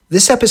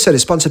This episode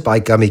is sponsored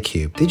by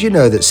GummyCube. Did you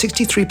know that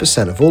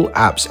 63% of all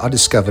apps are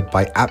discovered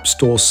by App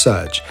Store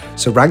search?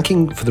 So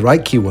ranking for the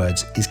right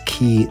keywords is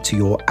key to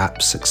your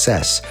app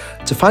success.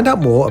 To find out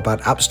more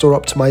about App Store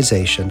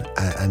optimization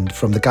and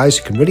from the guys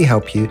who can really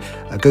help you,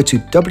 go to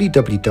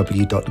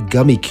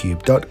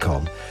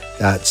www.gummicube.com.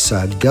 That's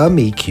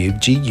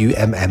GummyCube,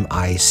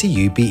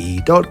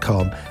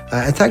 Gummicube.com.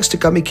 And thanks to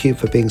GummyCube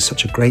for being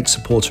such a great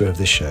supporter of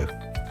this show.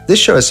 This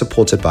show is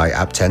supported by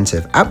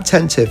Apptentive.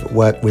 Apptentive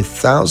work with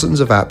thousands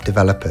of app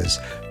developers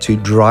to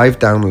drive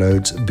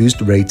downloads, boost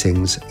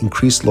ratings,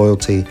 increase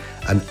loyalty,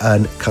 and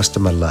earn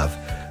customer love.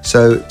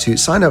 So to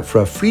sign up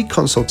for a free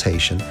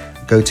consultation,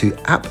 go to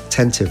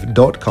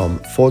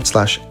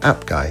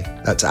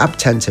apptentive.com/appguy. That's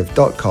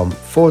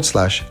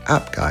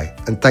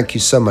apptentive.com/appguy. And thank you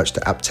so much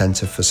to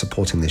Apptentive for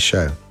supporting this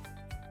show.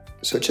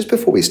 So just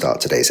before we start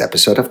today's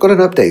episode, I've got an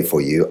update for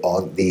you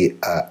on the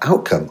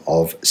outcome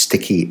of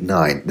Sticky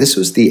 9. This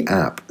was the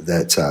app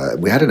that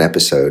we had an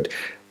episode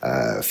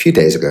a few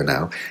days ago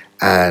now,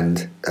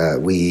 and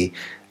we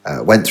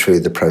went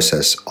through the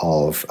process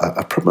of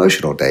a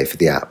promotional day for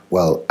the app.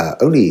 Well,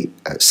 only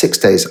 6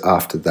 days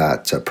after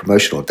that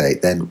promotional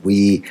date, then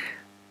we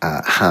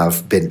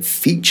have been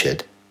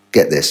featured,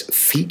 get this,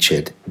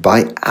 featured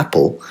by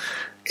Apple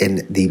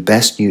in the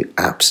best new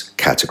apps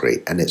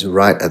category, and it's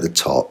right at the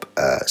top.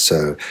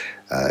 So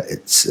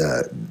it's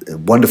a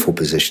wonderful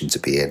position to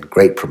be in,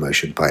 great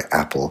promotion by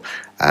Apple,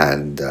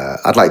 and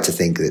I'd like to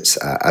think it's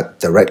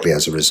directly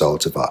as a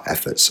result of our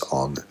efforts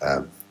on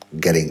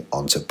getting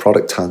onto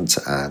Product Hunt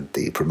and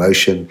the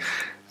promotion.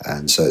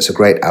 And so it's a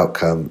great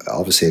outcome,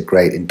 obviously a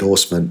great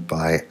endorsement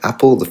by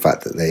Apple, the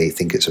fact that they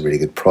think it's a really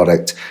good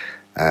product,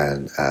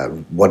 and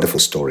wonderful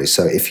story.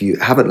 So if you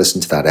haven't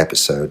listened to that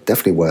episode,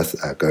 definitely worth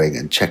going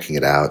and checking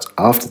it out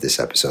after this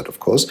episode, of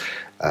course.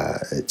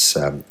 It's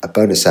a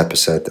bonus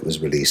episode that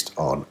was released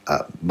on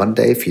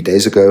Monday, a few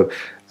days ago.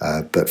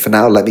 But for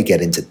now, let me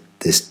get into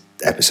this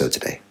episode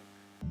today.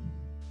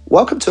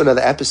 Welcome to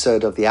another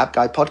episode of the App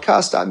Guy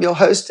podcast. I'm your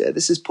host.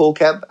 This is Paul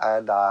Kemp,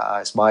 and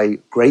it's my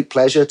great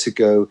pleasure to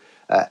go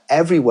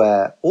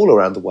everywhere, all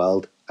around the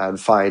world, and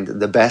find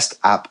the best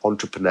app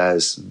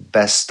entrepreneurs,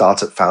 best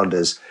startup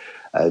founders,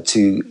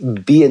 to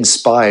be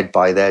inspired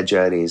by their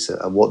journeys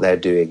and what they're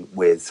doing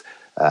with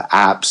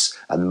apps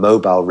and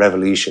mobile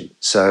revolution.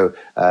 So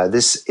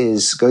this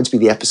is going to be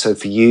the episode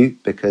for you,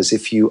 because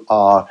if you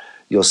are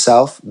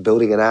yourself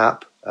building an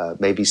app,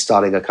 maybe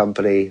starting a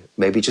company,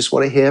 maybe just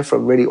want to hear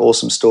from really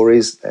awesome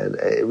stories, and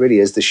it really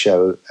is the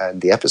show and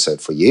the episode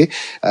for you.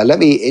 Let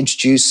me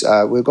introduce,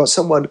 we've got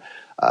someone,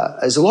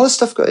 there's a lot of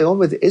stuff going on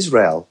with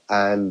Israel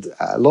and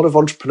a lot of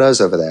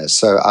entrepreneurs over there.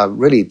 So I'm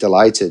really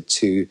delighted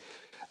to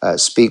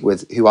speak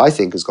with who I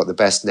think has got the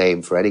best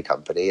name for any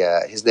company.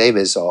 His name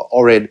is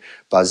Oren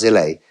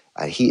Barzilai,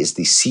 and he is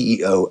the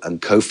CEO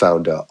and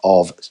co-founder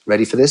of,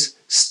 ready for this,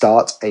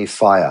 Start a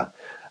Fire.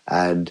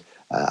 And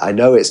I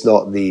know it's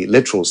not the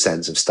literal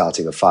sense of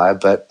starting a fire,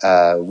 but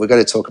we're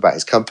going to talk about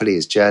his company,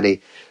 his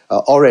journey.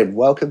 Oren,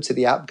 welcome to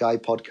the App Guy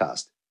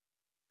podcast.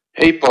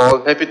 Hey,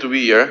 Paul. Happy to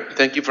be here.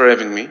 Thank you for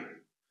having me.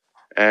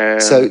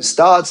 So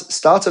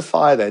start a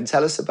fire then.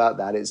 Tell us about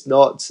that. It's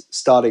not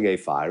starting a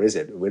fire, is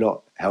it? We're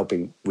not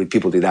helping with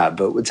people do that,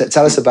 but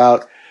tell us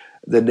about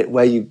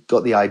where you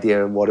got the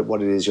idea and what it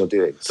is you're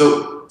doing.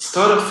 So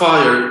Start a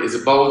Fire is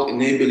about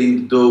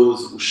enabling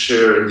those who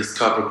share and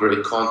discover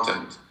great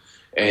content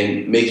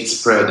and make it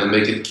spread and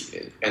make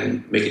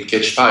it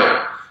catch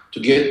fire to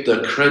get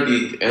the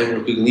credit and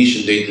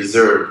recognition they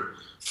deserve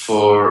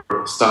for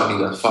starting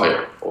that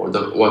fire, or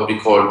what we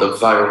call the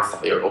viral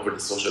fire over the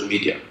social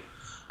media.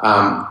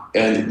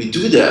 And we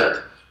do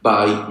that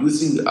by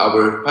using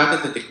our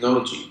patented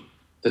technology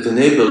that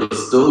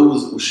enables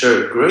those who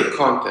share great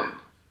content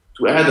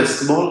to add a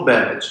small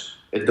badge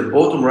at the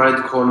bottom right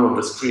corner of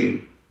the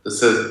screen that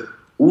says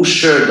who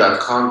shared that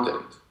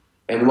content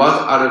and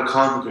what other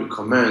content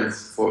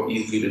recommends for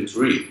each reader to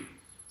read.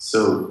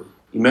 So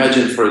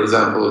imagine, for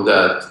example,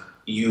 that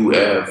you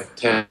have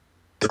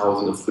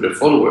 10,000 of Twitter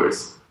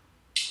followers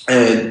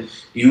and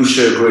you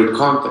share great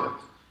content,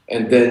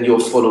 and then your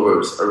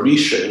followers are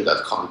resharing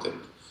that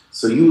content.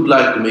 So you would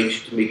like to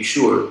make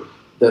sure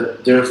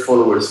that their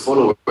followers,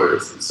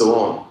 and so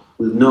on,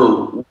 will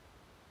know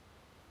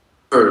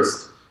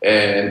first,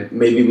 and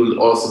maybe will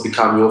also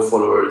become your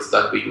followers.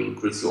 That way you will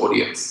increase your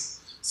audience.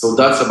 So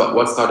that's about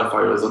what Start a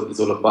Fire is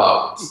all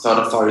about.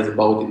 Start a Fire is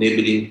about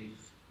enabling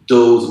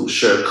those who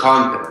share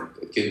content.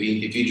 It can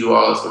be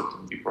individuals, or it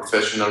can be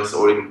professionals,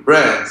 or even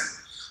brands,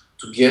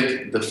 to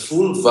get the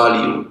full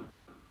value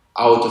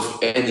out of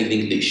any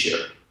link they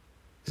share.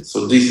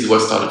 So this is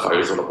what Start a Fire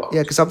is all about.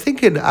 Yeah, because I'm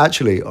thinking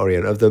actually,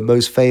 Orion, of the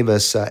most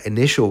famous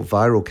initial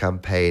viral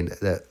campaign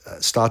that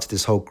started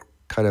this whole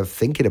kind of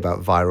thinking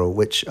about viral,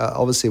 which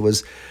obviously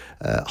was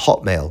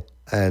Hotmail.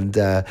 And,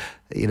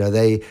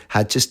 they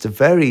had just a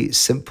very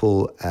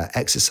simple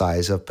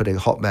exercise of putting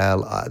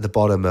Hotmail at the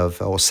bottom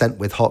of, or sent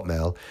with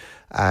Hotmail.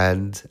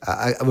 And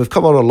we've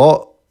come on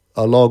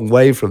a long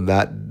way from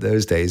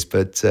those days,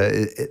 but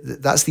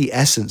that's the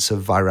essence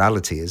of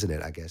virality, isn't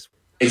it, I guess?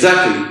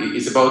 Exactly.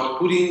 It's about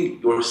putting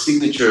your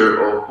signature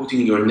or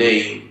putting your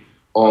name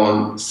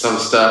on some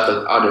stuff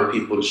that other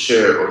people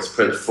share or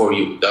spread for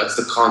you. That's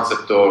the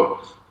concept of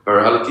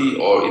virality,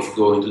 or if you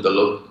go into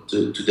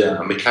to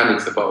the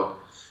mechanics about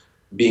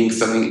being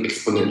something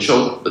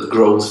exponential that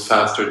grows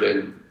faster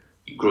than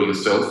you grow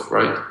yourself,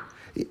 right?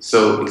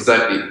 So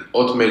exactly,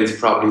 automate is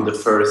probably the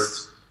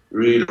first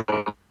real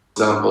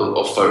example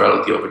of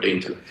virality over the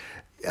internet.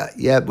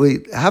 Yeah, we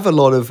have a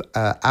lot of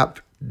app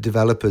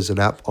developers and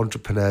app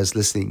entrepreneurs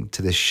listening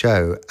to this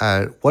show.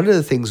 And one of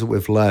the things that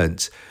we've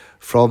learned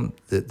from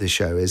the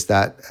show is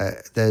that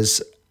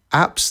there's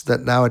apps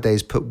that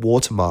nowadays put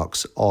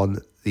watermarks on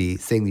the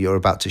thing that you're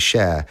about to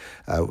share.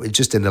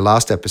 Just in the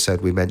last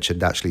episode, we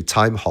mentioned actually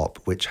Time Hop,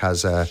 which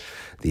has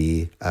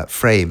the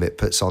frame it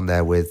puts on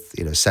there with,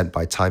 sent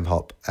by Time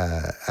Hop.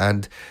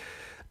 And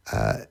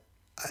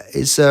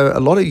it's a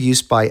lot of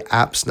use by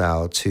apps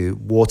now to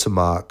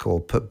watermark or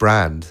put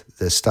brand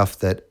the stuff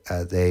that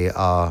they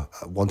are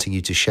wanting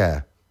you to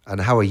share,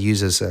 and how our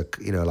users are,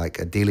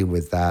 are dealing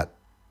with that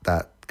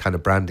kind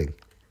of branding.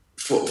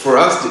 For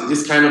us,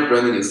 this kind of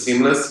branding is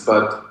seamless,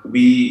 but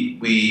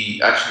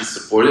we actually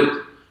support it.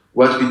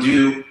 What we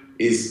do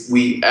is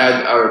we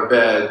add our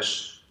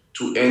badge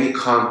to any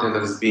content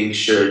that is being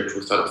shared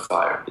through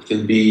Startfire. It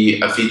can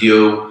be a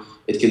video,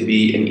 it can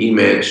be an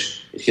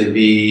image, it can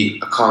be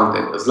a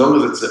content. As long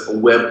as it's a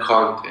web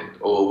content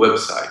or a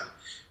website,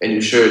 and you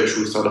share it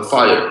through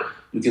Startfire,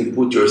 you can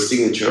put your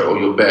signature or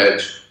your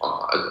badge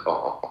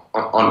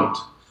on it.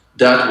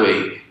 That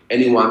way,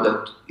 anyone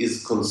that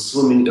is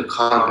consuming the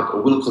content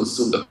or will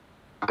consume the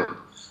content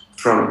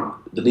from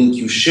the link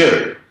you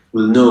share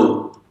will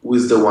know who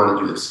is the one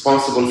that is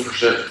responsible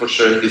for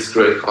sharing this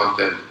great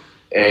content,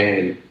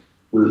 and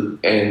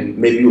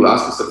maybe you'll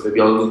ask yourself,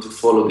 maybe I'll need to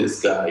follow this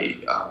guy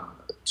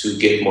to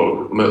get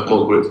more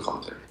great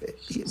content.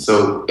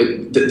 So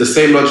the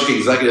same logic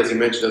exactly as you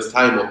mentioned as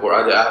Time Up or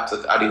other apps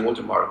that adding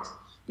watermarks,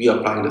 we are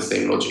applying the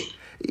same logic.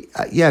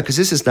 Yeah, because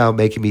this is now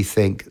making me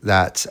think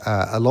that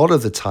a lot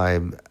of the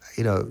time,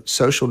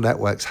 social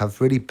networks have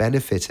really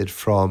benefited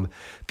from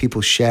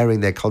people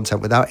sharing their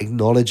content without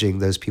acknowledging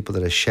those people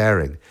that are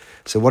sharing.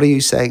 So what are you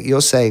saying?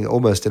 You're saying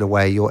almost in a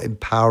way you're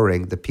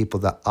empowering the people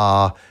that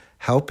are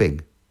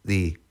helping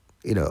the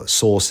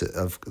source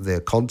of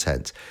the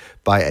content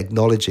by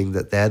acknowledging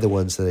that they're the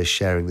ones that are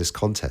sharing this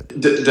content.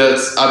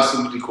 That's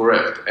absolutely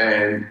correct,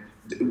 and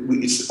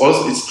it's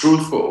true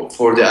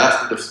for the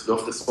aspect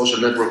of the social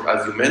network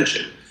as you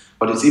mentioned,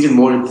 but it's even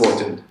more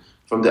important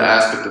from the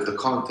aspect of the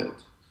content.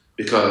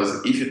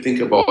 Because if you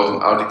think about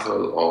an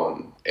article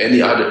on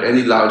any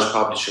large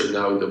publisher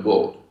now in the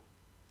world,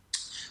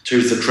 there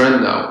is a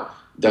trend now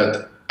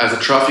that as a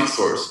traffic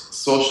source,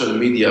 social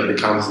media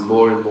becomes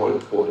more and more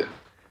important.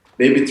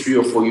 Maybe 3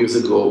 or 4 years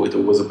ago, it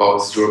was about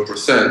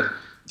 0%.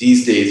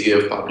 These days, you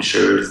have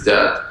publishers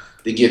that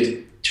they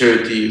get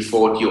 30,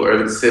 40, or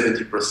even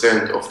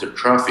 70% of the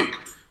traffic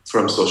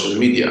from social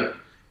media.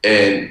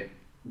 And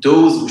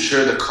those who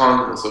share the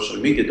content on social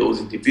media, those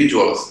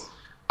individuals,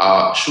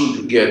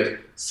 should get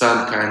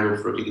some kind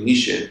of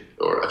recognition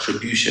or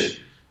attribution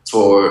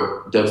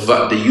for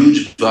the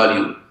huge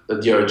value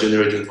that they are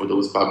generating for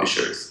those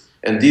publishers.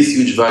 And this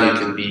huge value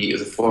can be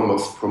as a form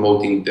of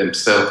promoting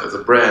themselves as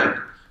a brand,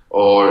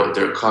 or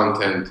their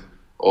content,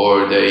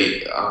 or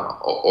their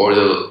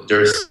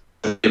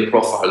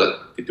profile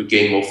to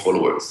gain more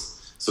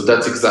followers. So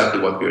that's exactly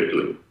what we are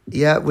doing.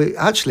 Yeah, we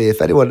actually,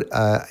 if anyone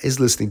is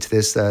listening to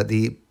this,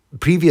 the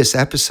previous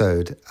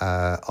episode,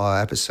 our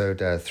episode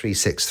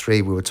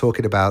 363, we were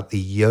talking about the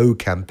Yo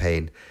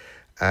campaign.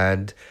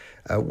 And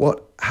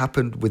what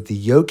happened with the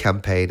Yo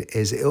campaign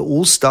is it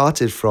all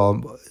started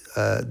from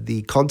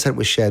the content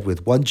was shared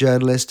with one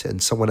journalist, and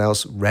someone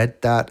else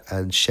read that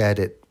and shared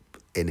it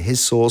in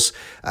his source,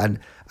 and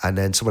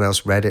then someone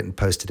else read it and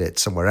posted it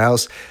somewhere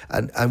else.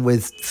 And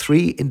with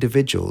 3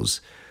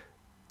 individuals,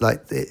 like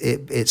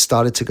it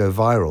started to go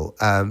viral.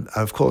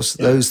 Of course,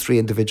 those 3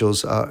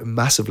 individuals are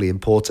massively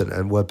important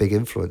and were big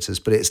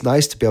influencers, but it's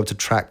nice to be able to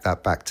track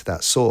that back to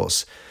that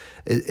source.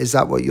 Is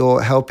that what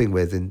you're helping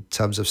with in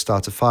terms of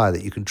Start a Fire,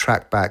 that you can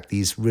track back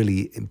these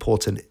really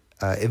important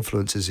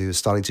influencers who are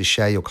starting to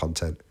share your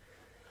content?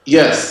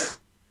 Yes.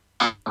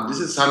 This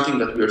is something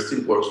that we are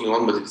still working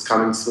on, but it's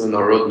coming soon on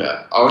our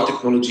roadmap. Our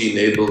technology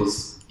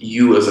enables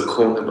you as a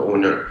content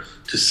owner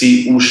to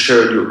see who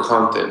shared your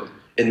content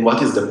and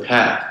what is the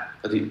path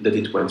that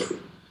it went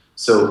through.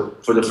 So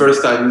for the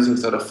first time using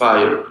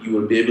Startfire, you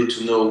will be able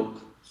to know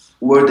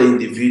who are the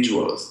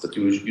individuals that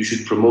you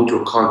should promote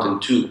your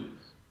content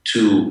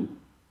to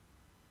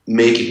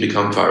make it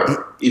become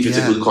viral, if it's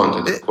a good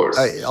content, of course.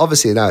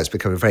 Obviously now it's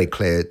becoming very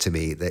clear to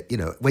me that,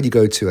 when you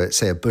go to,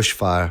 say, a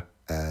bushfire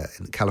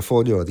in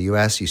California or the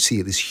US, you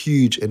see this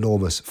huge,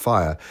 enormous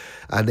fire,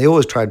 and they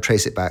always try and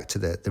trace it back to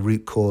the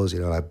root cause,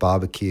 like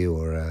barbecue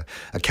or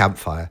a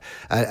campfire.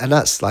 And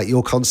that's like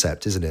your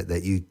concept, isn't it?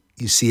 That you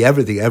see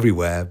everything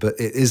everywhere, but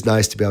it is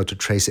nice to be able to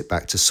trace it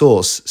back to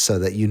source so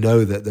that you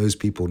know that those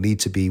people need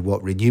to be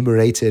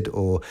remunerated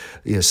or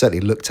certainly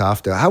looked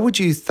after. How would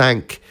you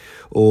thank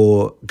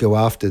or go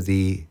after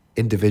the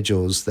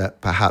individuals that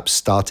perhaps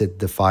started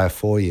the fire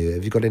for you.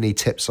 Have you got any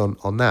tips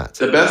on that?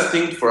 The best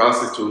thing for us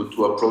is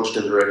to approach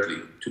them directly,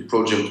 to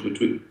approach them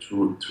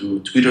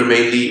through Twitter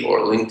mainly or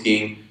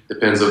LinkedIn,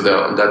 depends on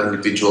that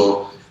individual,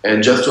 and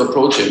just to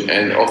approach him.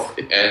 And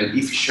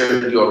if you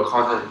shared your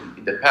content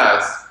in the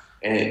past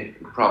and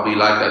you probably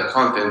like that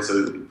content, so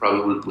you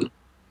probably will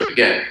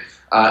again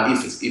if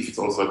it's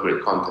also a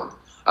great content.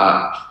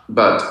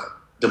 But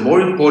the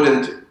more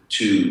important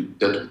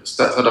that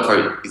Startify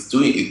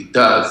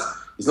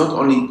is not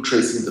only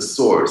tracing the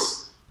source,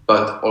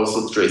 but also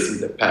tracing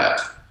the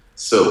path.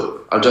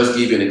 So I'll just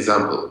give you an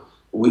example.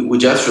 We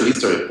just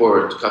released a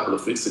report a couple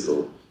of weeks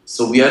ago. So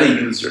we had a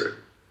user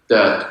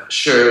that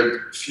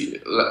shared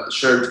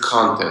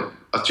content,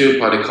 a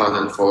third-party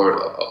content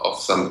of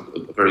some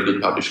very good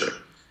publisher,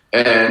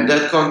 and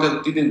that content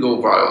didn't go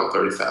viral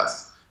very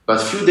fast. But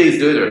a few days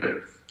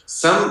later,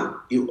 some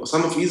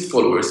of his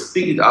followers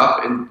picked it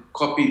up and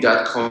copied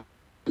that content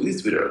to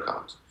his Twitter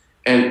account,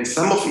 and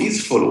some of his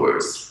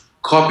followers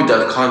copied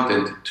that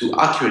content to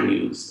Accurate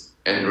News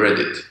and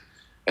Reddit.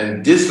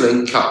 And this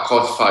link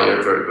caught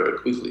fire very, very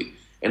quickly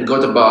and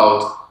got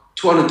about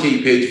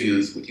 200K page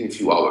views within a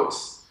few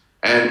hours.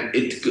 And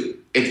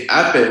it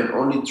happened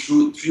only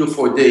 3 or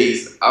 4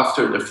 days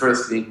after the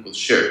first link was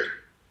shared.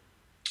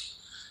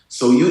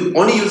 So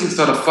only using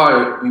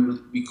Startify,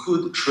 we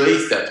could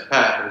trace that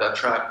path and that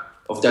track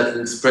of that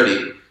link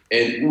spreading,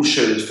 and who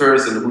shared it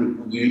first, and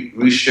we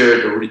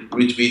reshared or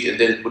retweet, and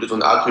then put it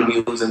on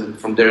Accurate News, and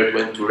from there it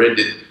went to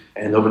Reddit,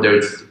 and over there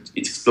it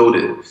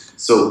exploded.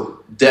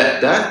 So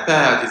that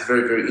path is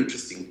very, very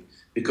interesting,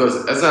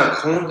 because as a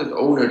content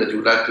owner that you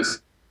would like to see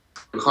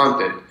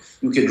content,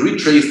 you can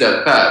retrace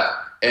that path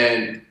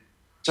and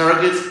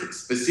target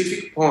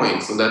specific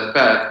points on that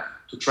path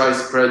to try to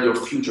spread your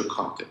future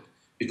content,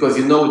 because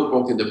you know it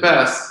worked in the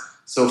past.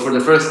 So for the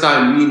first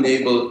time, we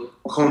enable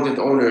content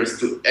owners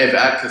to have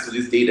access to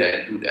this data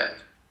and do that.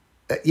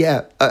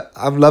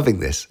 I'm loving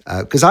this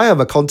because I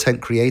am a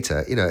content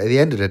creator. At the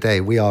end of the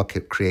day, we are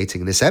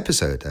creating this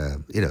episode,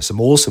 some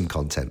awesome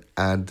content.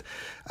 And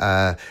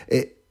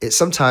it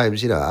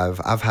sometimes,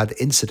 I've had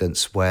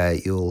incidents where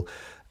you'll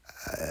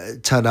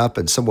turn up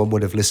and someone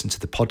would have listened to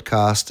the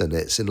podcast and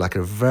it's in like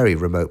a very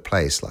remote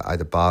place, like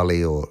either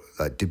Bali or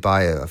like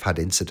Dubai. I've had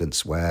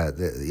incidents where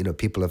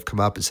people have come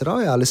up and said, "Oh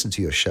yeah, I listened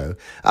to your show."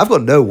 I've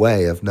got no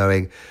way of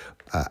knowing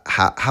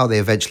how they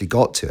eventually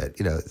got to it.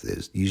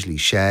 It's usually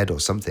shared or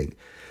something.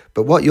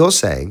 But what you're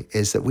saying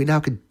is that we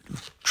now can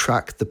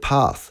track the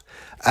path.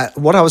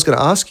 What I was going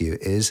to ask you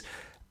is,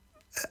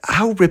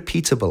 how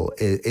repeatable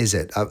is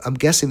it? I'm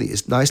guessing that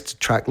it's nice to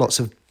track lots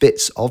of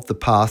bits of the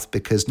path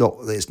because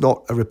it's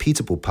not a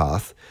repeatable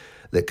path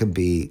that can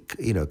be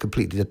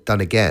completely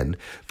done again.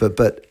 But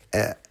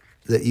that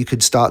you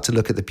could start to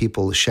look at the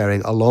people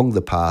sharing along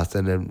the path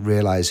and then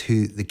realize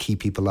who the key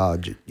people are,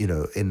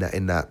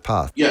 in that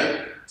path.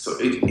 Yeah. So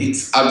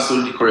it's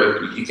absolutely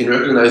correct. You can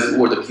recognize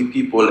who are the key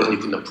people and you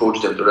can approach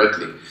them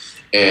directly.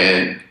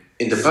 And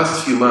in the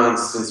past few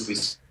months, since we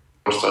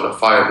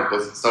Startify,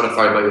 because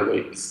Startify, by the way,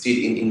 is still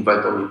an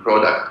invite-only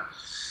product,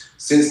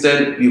 since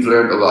then we've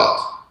learned a lot.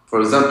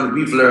 For example,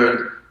 we've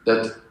learned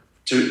that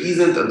there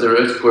isn't a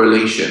direct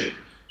correlation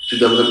to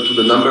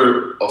the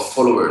number of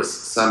followers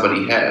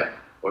somebody has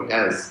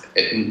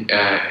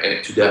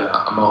to the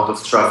amount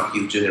of traffic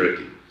he's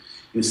generating.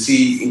 You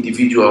see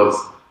individuals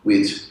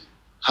with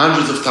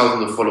hundreds of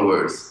thousands of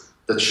followers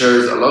that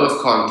shares a lot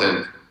of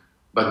content,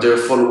 but their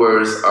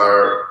followers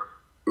are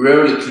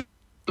rarely clicking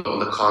on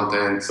the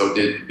content, so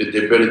they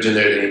barely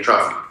generate any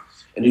traffic.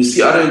 And you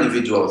see other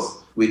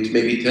individuals with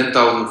maybe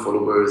 10,000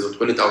 followers or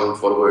 20,000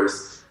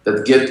 followers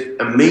that get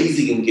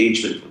amazing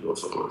engagement from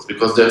those followers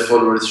because their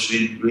followers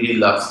really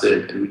love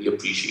them and really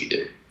appreciate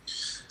them.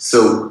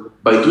 So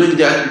by doing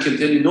that, we can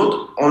tell you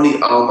not only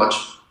how much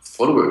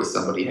followers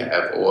somebody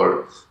have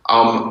or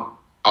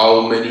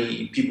how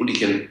many people he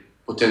can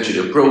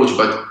potentially approach,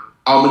 but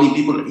how many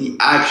people he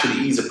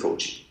actually is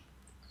approaching.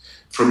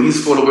 From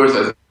his followers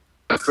as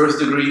first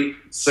degree,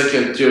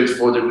 second, third,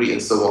 fourth degree,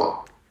 and so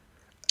on.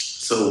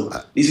 So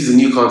this is a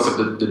new concept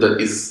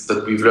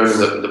that we've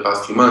learned in the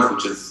past few months,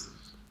 which is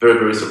very,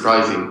 very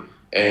surprising.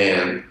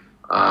 And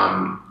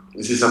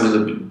this is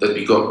something that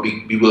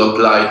we will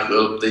apply to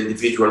all the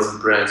individuals and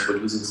brands who are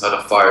using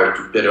Startify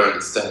to better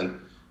understand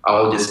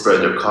how they spread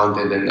their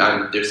content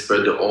and they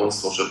spread their own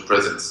social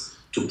presence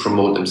to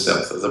promote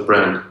themselves as a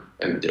brand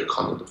and their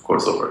content, of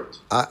course, over it.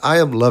 I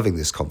am loving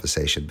this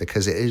conversation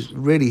because it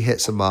really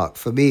hits a mark.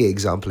 For me,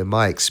 example, in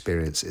my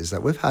experience is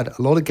that we've had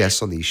a lot of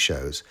guests on these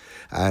shows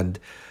and,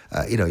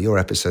 your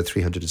episode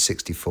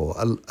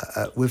 364,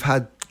 we've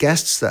had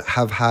guests that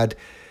have had,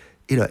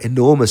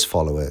 enormous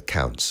follower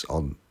counts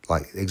on,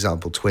 like,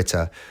 example,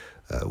 Twitter,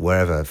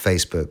 wherever,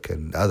 Facebook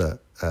and other,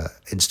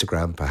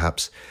 Instagram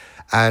perhaps.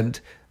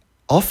 And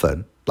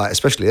often, like,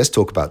 especially let's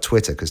talk about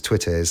Twitter because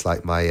Twitter is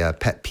like my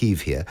pet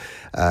peeve here.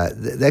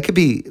 There could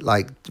be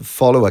like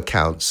follower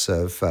counts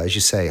of, as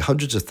you say,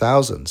 hundreds of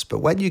thousands. But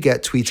when you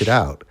get tweeted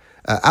out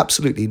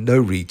absolutely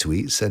no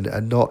retweets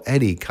and not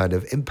any kind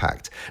of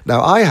impact.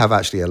 Now, I have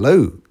actually a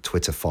low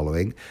Twitter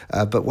following,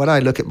 but when I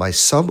look at my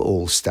sum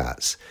all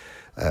stats,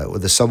 where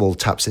the sum all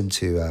taps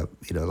into,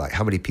 like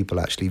how many people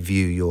actually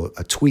view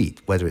a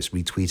tweet, whether it's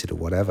retweeted or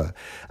whatever.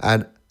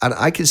 And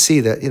I can see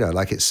that,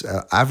 like it's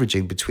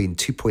averaging between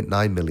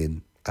 2.9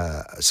 million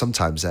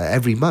sometimes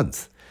every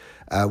month,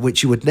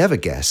 which you would never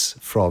guess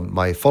from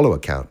my follow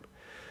account.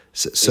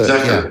 So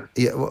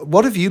Exactly. yeah.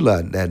 What have you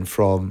learned then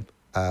from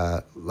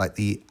like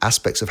the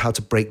aspects of how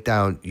to break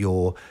down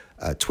your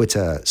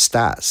Twitter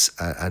stats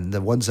and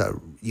the ones that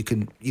you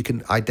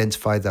can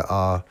identify that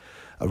are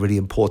really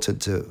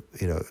important to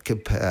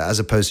compare, as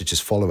opposed to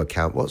just follow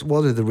account?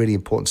 What are the really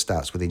important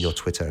stats within your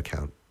Twitter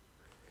account?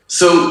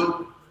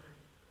 So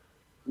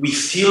we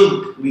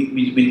still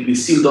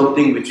don't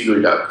think we figured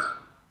it out.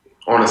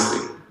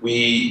 Honestly,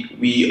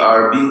 we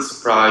are being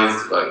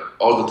surprised like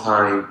all the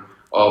time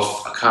of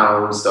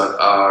accounts that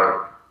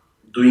are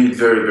doing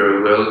very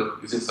very well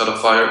using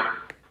Starfire,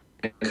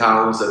 and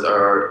accounts that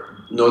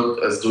are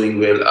not as doing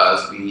well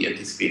as we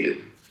anticipated.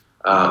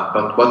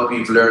 But what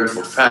we've learned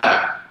for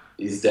fact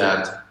is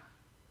that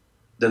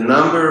the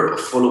number of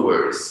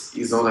followers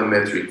is not a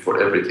metric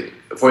for everything.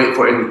 For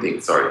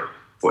anything, sorry,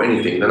 for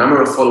anything. The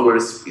number of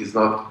followers is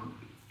not.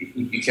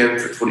 You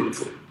can't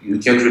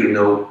really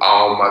know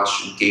how much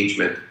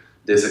engagement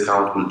this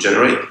account will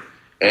generate,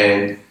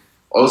 and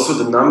also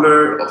the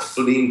number of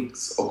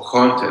links or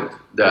content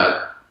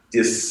that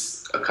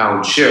this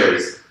account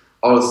shares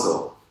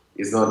also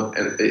is not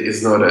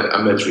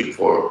a metric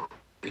for.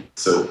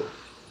 So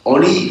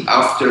only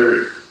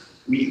after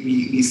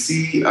we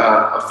see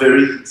a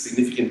very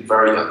significant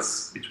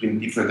variance between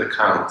different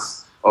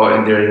accounts or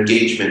in their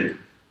engagement,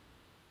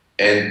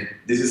 and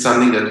this is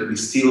something that we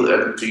still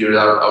haven't figured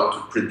out how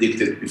to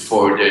predict it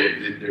before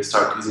they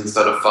start using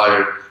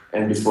Starfire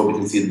and before we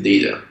can see the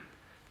data.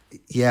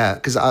 Yeah,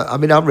 because I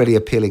mean, I'm really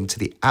appealing to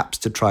the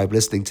Appster tribe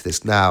listening to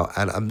this now,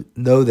 and I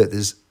know that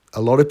there's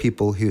a lot of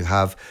people who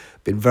have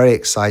been very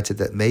excited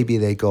that maybe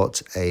they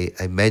got a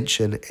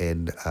mention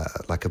in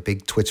like a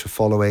big Twitter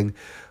following,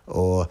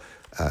 or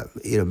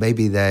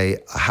maybe they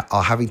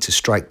are having to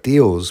strike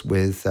deals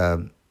with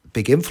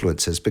big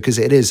influencers, because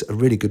it is a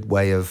really good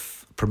way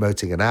of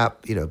promoting an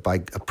app, by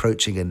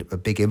approaching a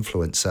big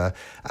influencer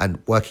and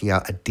working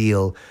out a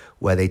deal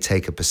where they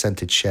take a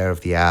percentage share of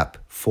the app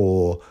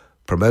for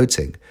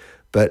promoting.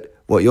 But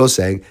what you're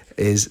saying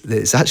is that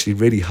it's actually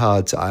really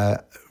hard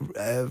to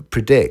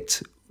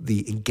predict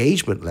the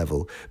engagement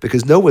level,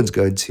 because no one's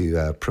going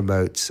to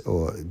promote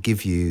or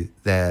give you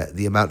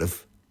the amount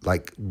of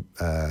like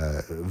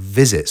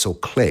visits or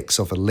clicks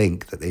of a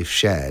link that they've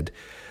shared.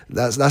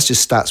 That's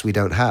just stats we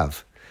don't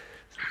have.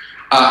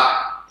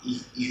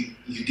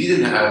 You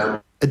didn't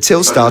have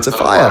Until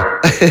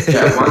Starfire.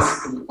 Yeah,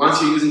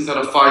 once you're using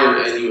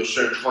Starfire and you're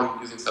sharing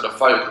content using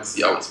Starfire, you can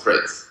see how it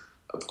spreads,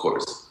 of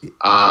course.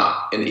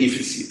 And if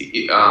it's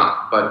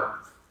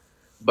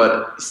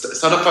but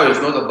Starfire is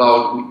not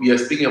about. We are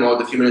speaking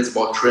about a few minutes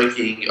about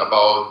tracking,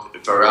 about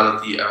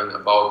virality, and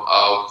about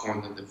how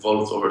content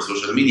evolves over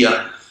social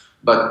media.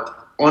 But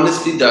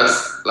honestly,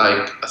 that's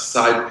like a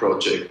side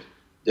project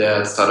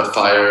that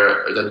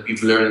Starfire that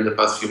we've learned in the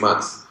past few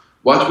months.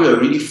 What we are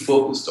really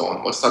focused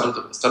on, what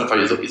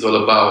Starfire is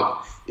all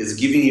about, is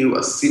giving you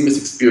a seamless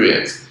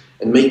experience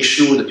and make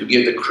sure that you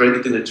get the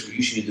credit and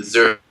attribution you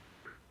deserve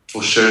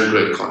for sharing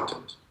great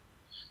content.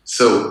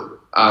 So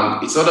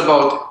it's not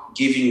about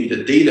giving you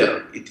the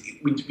data.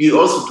 We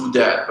also do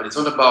that, but it's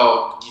not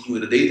about giving you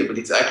the data, but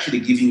it's actually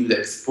giving you the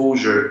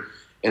exposure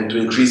and to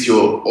increase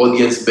your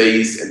audience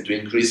base and to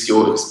increase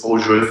your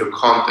exposure of your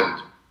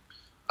content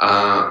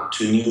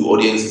to new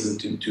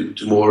audiences and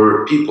to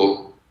more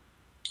people.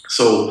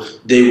 So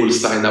they will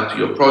sign up to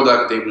your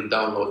product, they will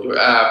download your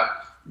app,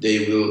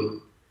 they will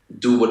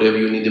do whatever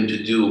you need them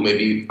to do,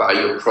 maybe buy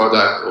your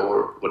product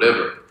or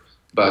whatever.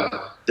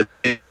 But the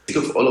basic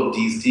of all of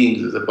these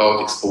things is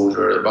about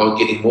exposure, about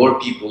getting more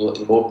people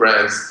and more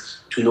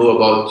brands to know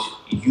about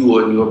you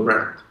and your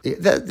brand.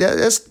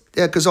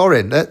 Because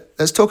Oren,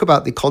 let's talk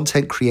about the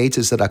content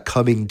creators that are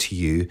coming to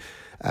you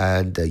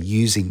and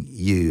using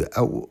you.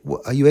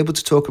 Are you able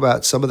to talk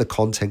about some of the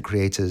content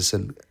creators,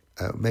 and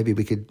maybe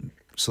we could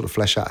sort of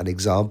flesh out an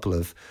example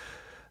of,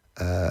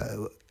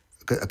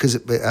 because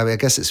I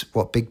guess it's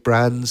what, big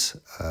brands,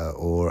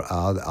 or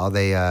are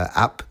they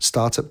app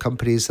startup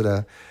companies that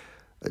are?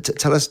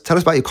 Tell us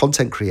about your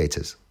content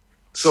creators.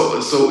 So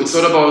it's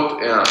not about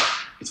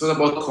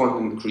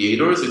content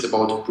creators. It's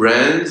about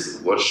brands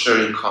who are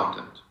sharing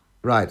content.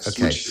 Right.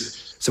 Okay.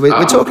 So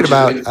we're talking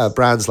about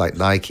brands like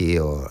Nike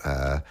or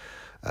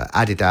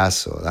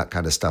Adidas or that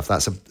kind of stuff.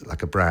 That's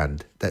like a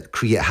brand that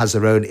has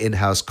their own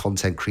in-house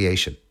content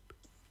creation.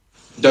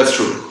 That's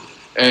true.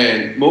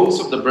 And most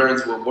of the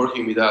brands who are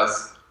working with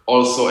us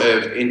also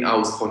have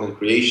in-house content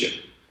creation,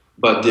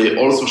 but they're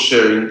also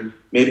sharing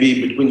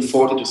maybe between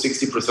 40 to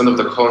 60% of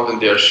the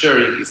content they are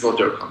sharing is not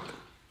their content.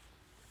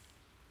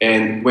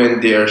 And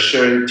when they are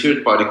sharing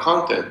third-party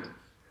content,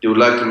 they would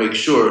like to make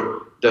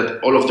sure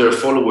that all of their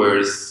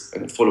followers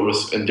and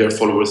their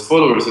followers,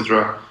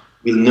 etc.,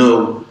 will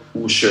know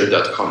who shared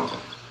that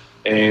content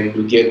and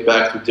will get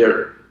back to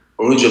their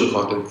original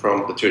content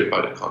from the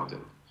third-party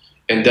content.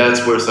 And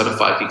that's where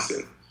Startify kicks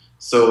in.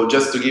 So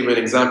just to give an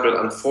example,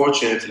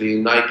 unfortunately,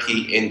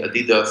 Nike and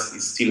Adidas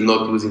is still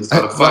not using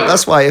Startify. Well,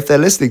 that's why if they're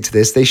listening to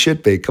this, they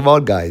should be. Come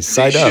on, guys,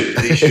 sign up.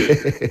 They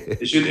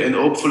should, and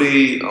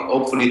hopefully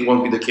it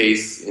won't be the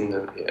case in.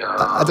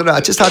 I don't know.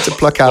 I just had to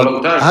pluck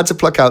out. I had to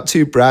pluck out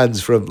two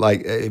brands from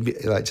like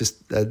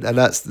just, and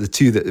that's the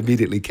two that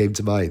immediately came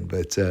to mind.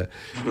 But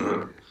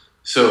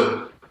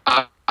so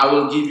I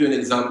will give you an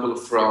example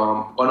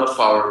from one of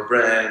our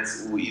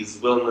brands who is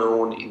well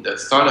known in the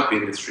startup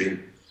industry,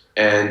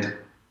 and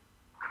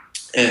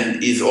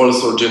is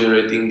also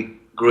generating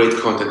great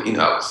content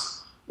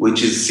in-house,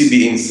 which is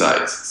CB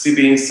Insights.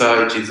 CB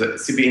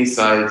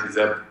Insights is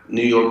a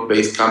New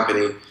York-based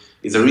company,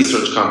 is a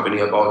research company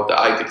about the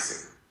high-tech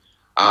scene.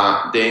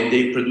 Then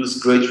they produce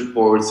great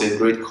reports and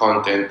great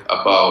content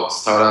about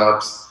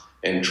startups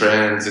and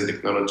trends and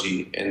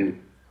technology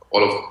and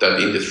all of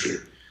that industry.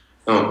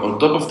 On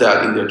top of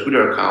that, in their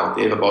Twitter account,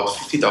 they have about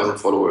 50,000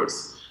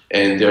 followers,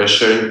 and they're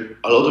sharing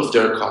a lot of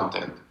their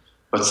content.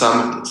 But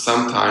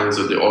sometimes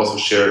they also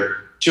share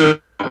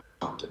theoretical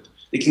content.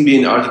 It can be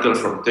an article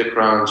from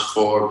TechCrunch,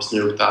 Forbes,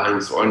 New York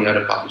Times, or any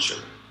other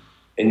publisher.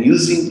 And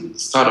using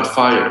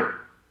Startify,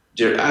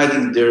 they're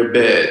adding their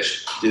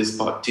badge to this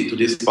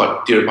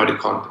third-party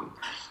content.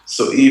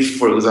 So if,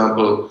 for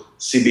example,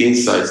 CB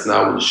Insights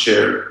now will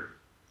share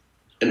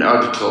an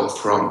article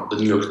from the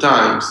New York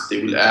Times,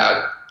 they will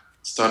add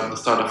the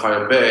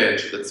Startify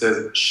badge that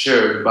says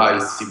shared by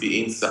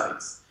CB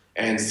Insights.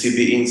 And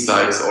CB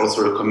Insights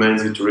also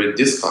recommends you to read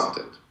this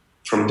content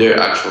from their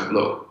actual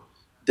blog.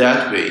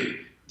 That way,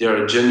 they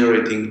are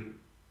generating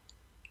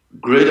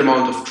great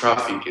amount of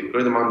traffic and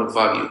great amount of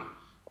value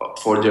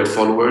for their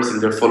followers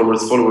and their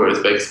followers'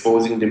 by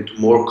exposing them to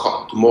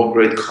more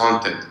great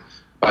content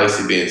by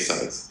CB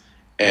Insights.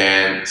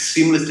 And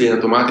seamlessly and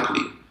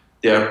automatically,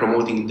 they are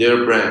promoting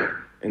their brand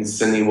and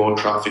sending more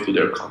traffic to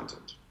their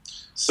content.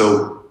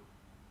 So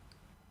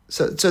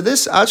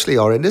this actually,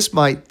 Oren, this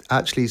might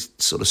actually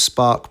sort of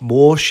spark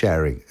more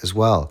sharing as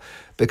well.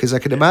 Because I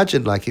can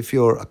imagine, like, if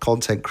you're a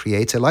content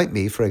creator like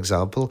me, for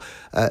example,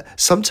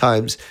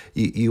 sometimes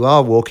you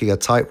are walking a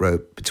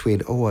tightrope between,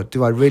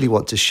 do I really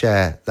want to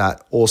share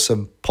that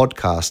awesome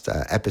podcast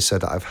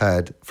episode that I've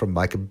heard from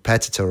my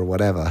competitor or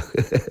whatever?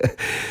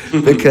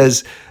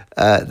 Because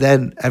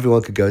then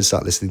everyone could go and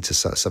start listening to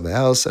something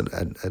else.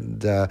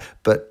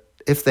 But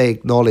if they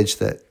acknowledge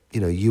that,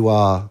 you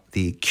are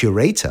the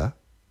curator,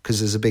 because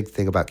there's a big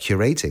thing about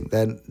curating,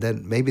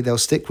 then maybe they'll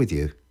stick with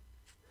you.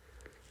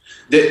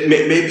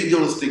 Maybe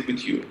they'll stick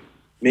with you.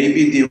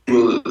 Maybe they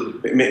will.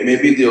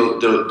 Maybe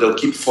they'll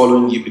keep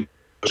following you because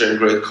you're sharing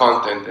great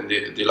content, and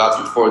they love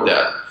you for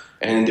that.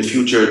 And in the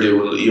future, they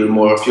will hear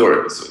more of your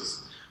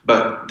episodes.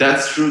 But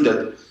that's true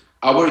that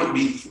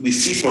we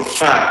see for a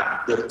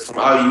fact that from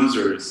our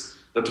users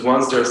that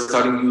once they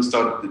started use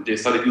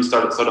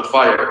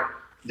Startify,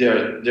 they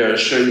are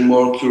sharing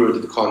more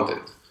curated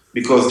content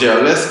because they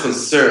are less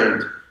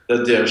concerned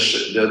that they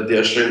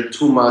are sharing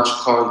too much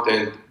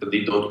content that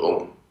they don't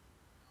own.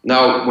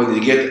 Now, when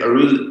they get a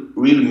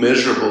real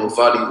measurable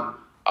value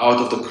out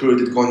of the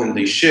curated content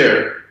they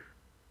share,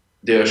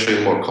 they are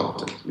sharing more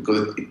content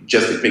because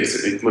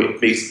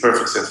it makes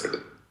perfect sense for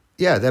them.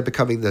 Yeah, they're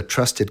becoming the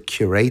trusted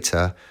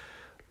curator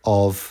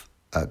of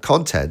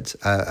content,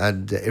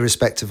 and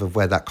irrespective of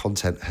where that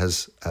content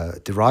has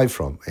derived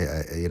from,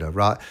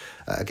 right?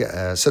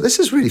 So this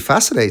is really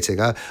fascinating.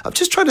 I'm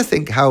just trying to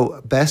think how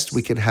best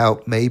we can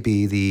help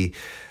maybe the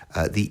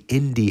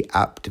indie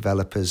app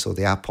developers or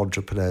the app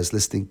entrepreneurs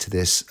listening to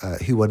this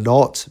who are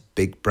not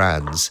big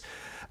brands,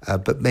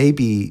 but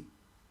maybe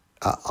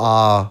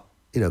are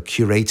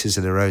curators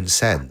in their own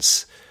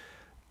sense.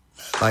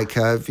 Like,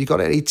 have you got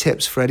any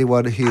tips for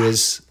anyone who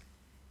is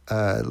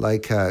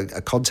like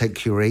a content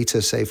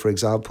curator, say, for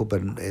example,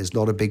 but is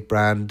not a big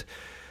brand?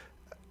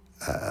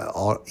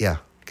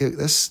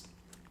 This.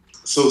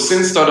 So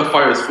since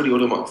Startify is fully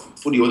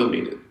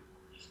automated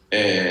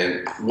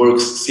and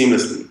works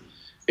seamlessly,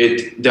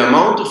 the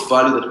amount of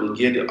value that we'll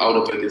get out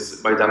of it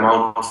is by the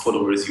amount of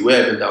followers you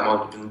have and the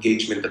amount of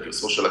engagement that your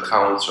social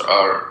accounts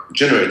are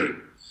generating.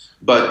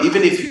 But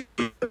even if you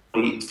have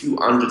a few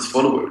hundred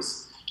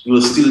followers, you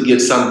will still get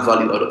some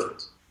value out of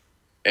it.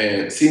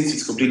 And since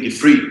it's completely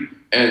free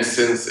and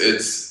since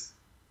it's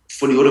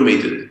fully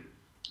automated,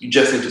 you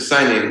just need to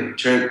sign in,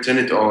 turn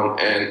it on,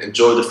 and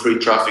enjoy the free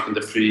traffic and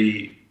the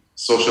free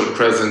social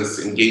presence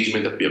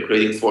engagement that we are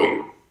creating for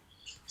you.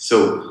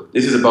 So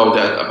this is about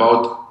that.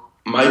 About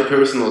my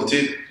personal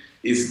tip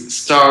is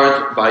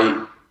start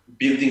by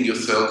building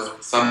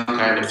yourself some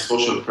kind of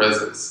social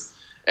presence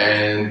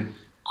and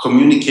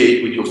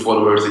communicate with your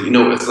followers.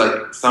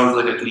 It's sounds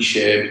like a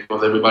cliche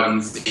because everybody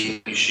is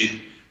saying you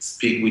should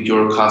speak with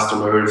your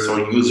customers or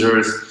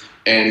users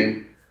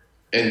and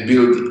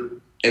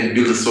build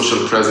a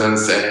social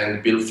presence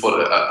and build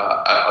for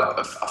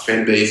a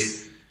fan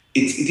base.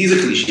 It is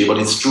a cliche, but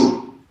it's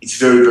true. It's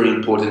very, very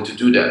important to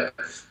do that.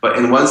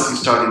 And once you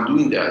start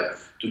doing that,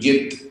 to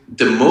get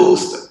the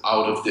most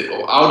out of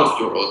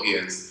your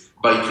audience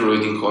by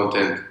creating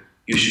content,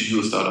 you should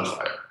use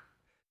Starterfire.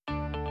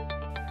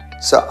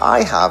 So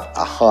I have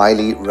a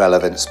highly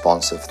relevant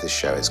sponsor for this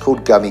show. It's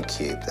called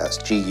GummyCube. That's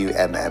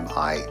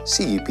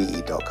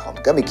GUMMICUBE.com.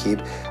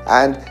 GummyCube,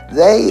 and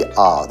they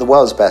are the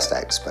world's best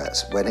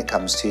experts when it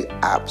comes to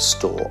App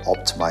Store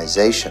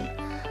optimization.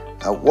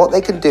 Now, what they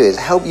can do is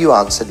help you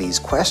answer these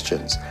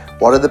questions.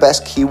 What are the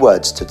best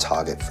keywords to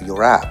target for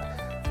your app?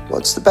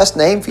 What's the best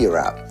name for your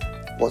app?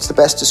 What's the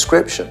best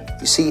description?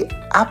 You see,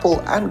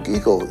 Apple and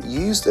Google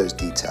use those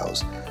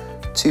details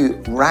to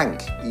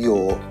rank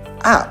your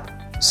app.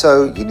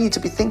 So you need to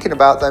be thinking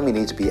about them, you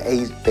need to be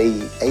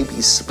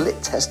A/B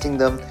split testing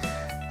them,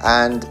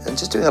 and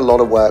just doing a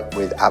lot of work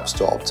with App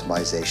Store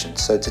optimization.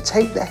 So to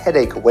take the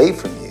headache away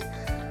from you,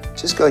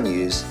 just go and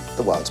use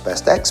the world's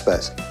best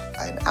experts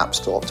in App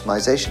Store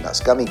optimization.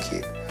 That's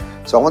GummyCube.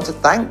 So I want to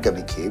thank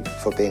GummyCube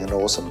for being an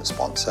awesome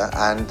sponsor,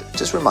 and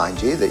just remind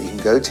you that you can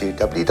go to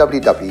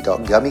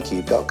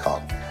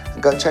www.gummycube.com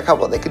and go and check out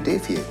what they can do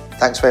for you.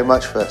 Thanks very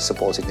much for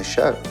supporting the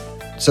show.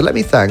 So let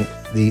me thank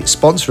the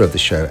sponsor of the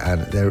show,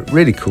 and they're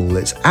really cool.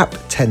 It's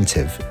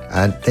Apptentive,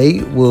 and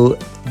they will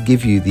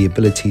give you the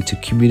ability to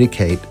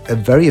communicate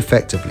very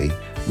effectively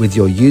with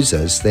your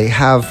users. They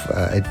have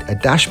a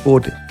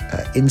dashboard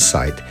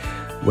insight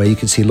where you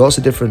can see lots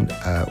of different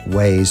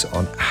ways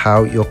on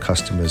how your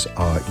customers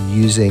are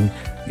using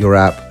your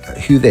app,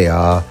 who they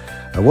are,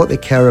 what they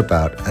care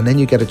about, and then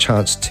you get a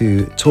chance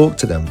to talk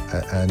to them.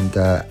 And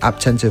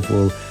Apptentive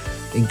will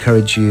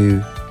encourage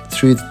you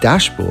through the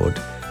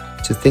dashboard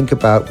to think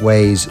about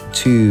ways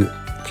to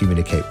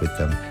communicate with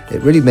them.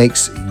 It really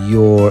makes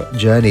your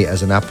journey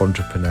as an app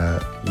entrepreneur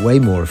way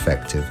more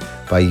effective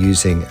by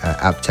using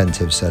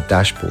Apptentive's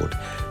dashboard.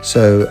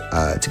 So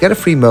to get a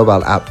free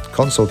mobile app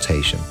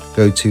consultation,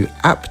 go to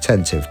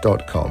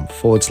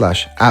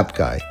apptentive.com/app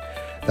guy.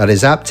 That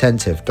is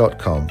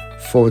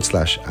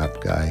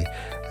apptentive.com/app guy.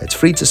 It's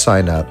free to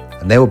sign up,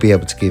 and they will be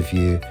able to give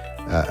you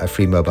a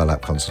free mobile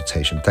app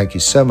consultation. Thank you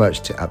so much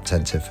to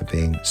Apptentive for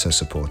being so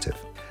supportive.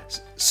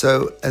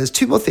 So there's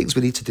two more things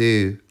we need to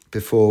do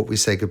before we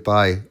say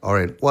goodbye,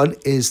 Oren. One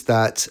is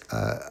that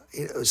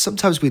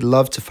sometimes we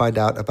love to find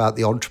out about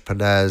the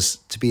entrepreneurs,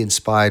 to be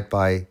inspired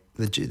by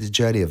the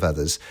journey of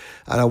others.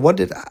 And I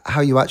wondered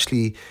how you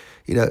actually,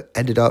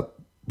 ended up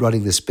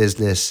running this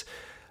business.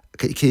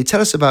 Can you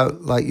tell us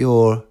about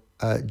your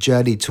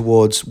journey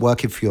towards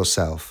working for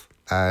yourself,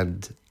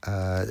 and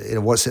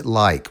what's it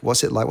like?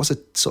 What's a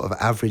sort of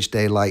average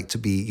day like to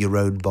be your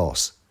own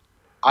boss?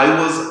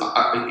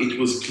 It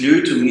was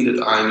clear to me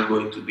that I'm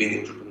going to be an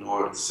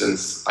entrepreneur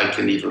since I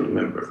can even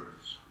remember.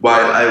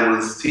 While I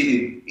was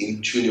still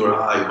in junior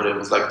high, when I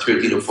was like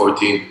 13 or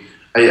 14,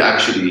 I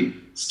actually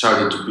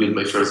started to build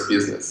my first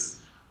business.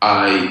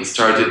 I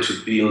started to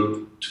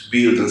build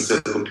and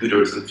sell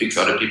computers and fix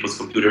other people's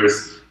computers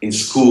in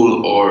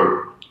school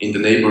or in the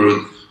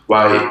neighborhood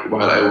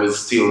while I was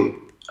still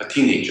a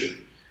teenager.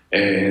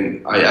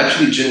 And I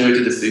actually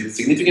generated a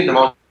significant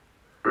amount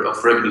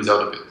of revenues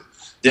out of it.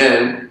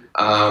 Then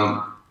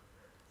I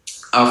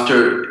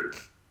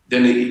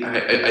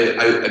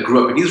grew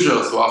up in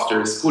Israel, so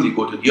after school you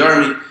go to the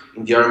army.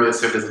 In the army I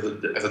served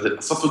as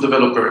a software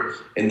developer,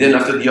 and then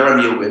after the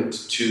army I went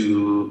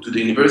to the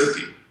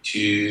university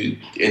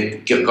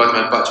got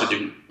my bachelor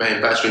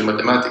in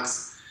mathematics.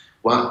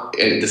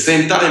 At the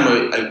same time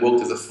I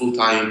worked as a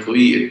full-time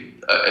employee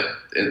at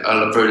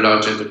a very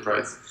large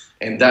enterprise,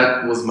 and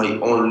that was my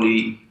only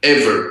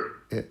ever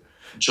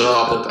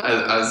job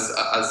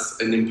as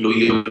an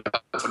employee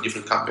for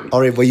different companies.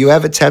 Oren, were you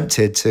ever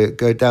tempted to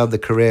go down the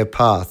career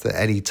path at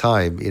any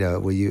time?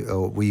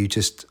 Were you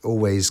just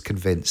always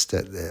convinced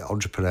that the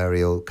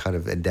entrepreneurial kind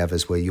of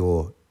endeavors were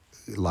your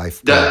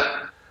life? That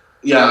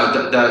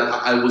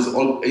I was.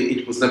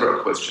 It was never a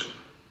question.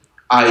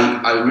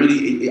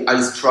 I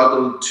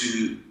struggled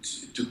to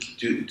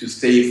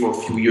stay for a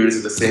few years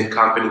in the same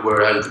company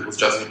where I was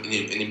just an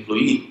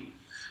employee,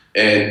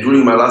 and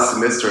during my last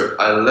semester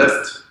I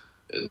left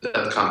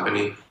that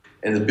company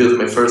and built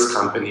my first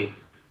company,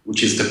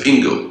 which is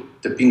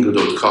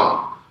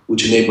Tapingo.com,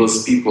 which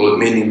enables people,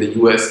 mainly in the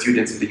US,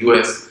 students in the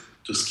US,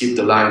 to skip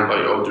the line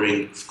by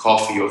ordering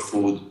coffee or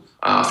food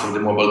from the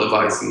mobile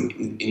device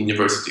in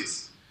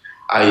universities.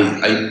 I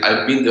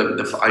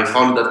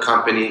founded that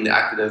company and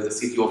acted as the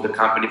CTO of the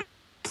company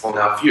for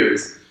 4.5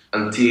 years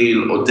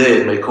until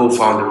Oded, my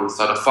co-founder of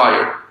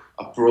Starterfire,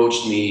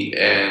 approached me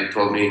and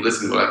told me,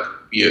 listen,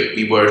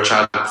 we were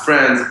childhood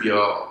friends, we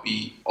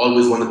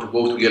always wanted to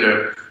work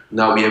together,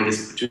 now we have this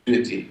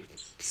opportunity.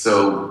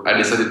 So I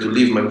decided to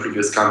leave my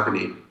previous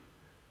company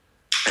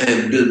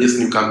and build this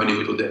new company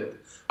with Oded.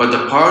 But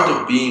the part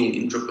of being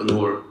an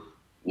entrepreneur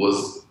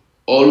was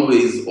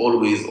always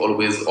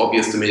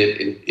obvious to me.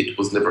 It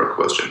was never a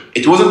question.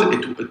 It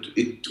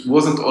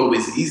wasn't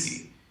always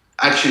easy.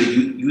 Actually,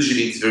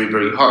 usually it's very,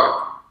 very hard.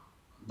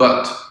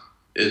 But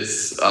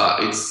it's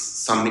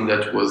something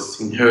that was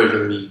inherent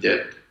in me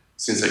that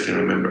since I can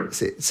remember.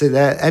 So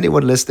there,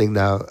 anyone listening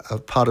now,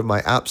 part of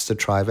my Appster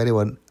tribe,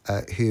 anyone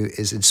who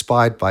is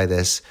inspired by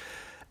this,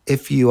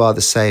 if you are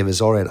the same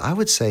as Oren, I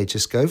would say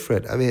just go for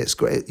it. I mean, it's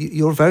great.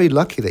 You're very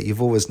lucky that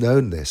you've always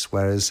known this.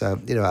 Whereas,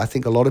 I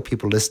think a lot of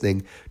people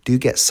listening do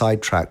get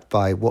sidetracked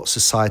by what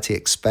society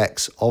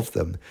expects of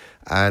them.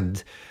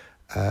 And,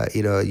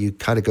 you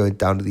kind of go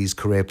down to these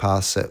career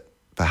paths that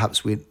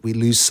perhaps we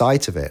lose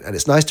sight of it. And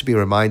it's nice to be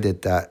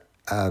reminded that,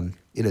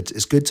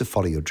 it's good to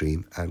follow your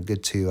dream and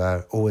good to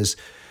always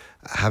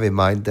have in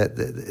mind that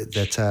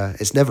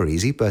it's never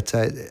easy, but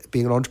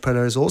being an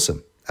entrepreneur is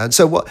awesome. And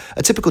so what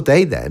a typical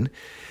day then,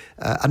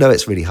 I know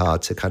it's really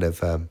hard to kind of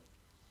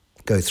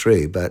go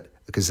through, but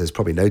because there's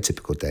probably no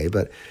typical day,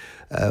 but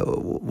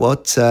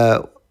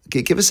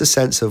give us a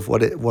sense of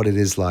what it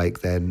is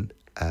like then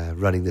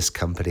running this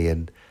company,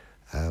 and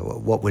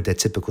what would a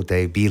typical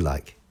day be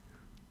like?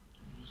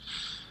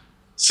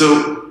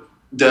 So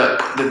the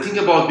thing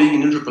about being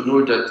an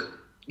entrepreneur that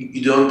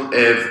you don't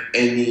have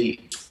any,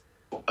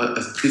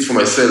 at least for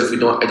myself,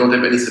 I don't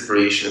have any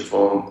separation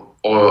from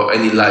or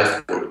any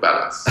life-work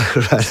balance.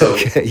 Right, so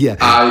okay,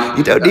 yeah.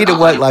 You don't need a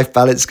work-life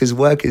balance because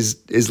work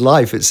is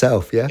life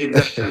itself, yeah?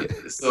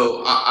 Exactly.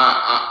 So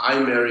I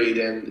married,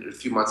 and a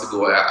few months ago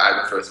I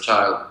had my first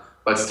child,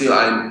 but still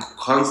I'm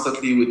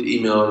constantly with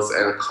emails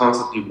and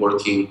constantly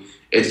working.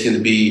 It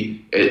can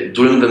be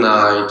during the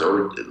night or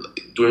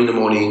during the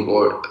morning,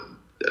 or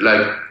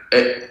like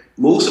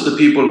most of the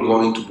people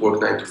going to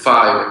work 9 to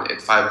 5, and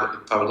at 5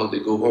 o'clock they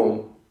go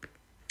home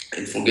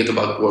and forget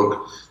about work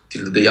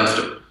till the day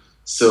after.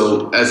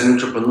 So as an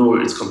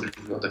entrepreneur, it's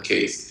completely not the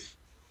case.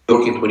 You're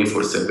working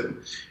 24/7,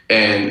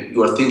 and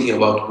you are thinking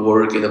about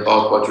work and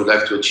about what you'd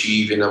like to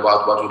achieve and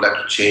about what you'd like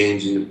to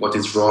change and what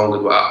is wrong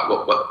and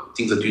what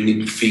things that you need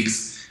to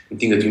fix and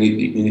things that you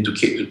need to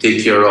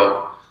take care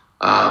of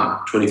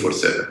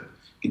 24/7.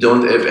 You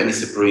don't have any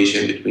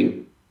separation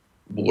between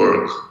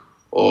work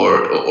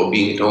or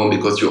being at home,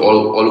 because you're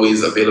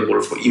always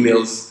available for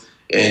emails,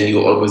 and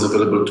you're always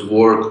available to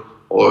work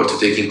or to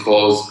taking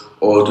calls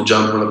or to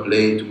jump on a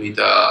plane to meet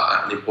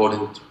an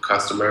important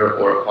customer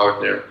or a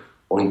partner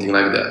or anything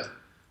like that.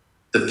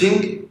 The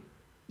thing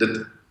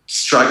that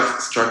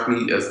struck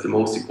me as the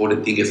most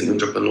important thing as an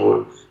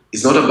entrepreneur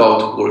is not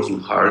about working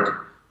hard.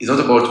 It's not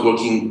about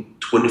working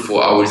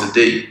 24 hours a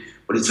day,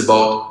 but it's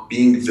about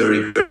being very,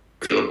 very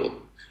available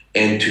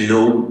and to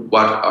know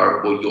what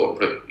are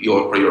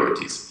your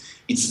priorities.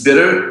 It's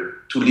better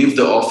to leave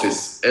the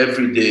office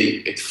every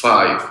day at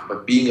 5,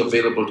 but being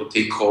available to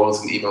take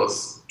calls and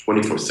emails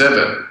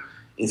 24/7,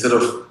 instead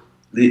of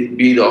being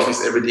in the office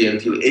every day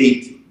until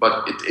 8, but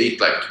at 8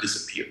 like to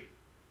disappear.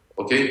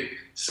 Okay?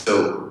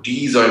 So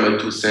these are my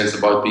 2 cents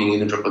about being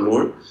an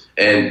entrepreneur.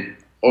 And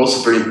also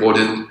very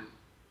important,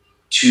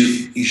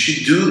 you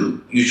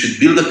should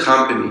build a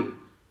company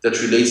that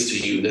relates to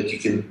you, that you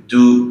can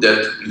do,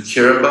 that you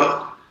care about,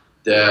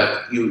 that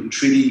you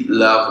truly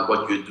love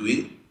what you're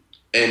doing,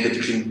 and that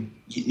you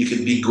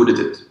can be good at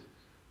it.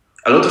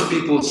 A lot of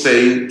people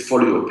say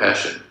follow your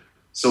passion.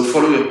 So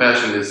follow your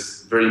passion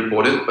is very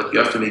important, but you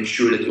have to make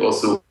sure that you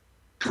also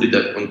put it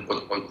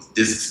on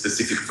this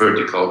specific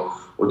vertical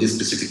or this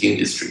specific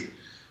industry.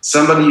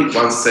 Somebody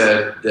once said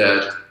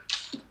that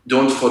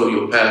don't follow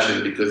your passion,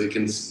 because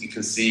you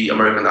can see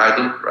American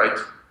Idol, right?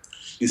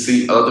 You see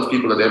a lot of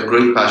people that have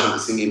great passion for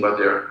singing, but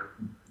they're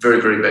very,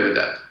 very bad at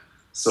that.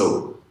 So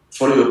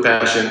follow your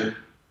passion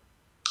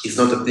is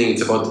not a thing.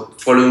 It's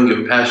about following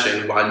your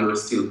passion while you are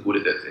still good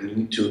at it. And you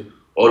need to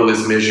always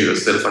measure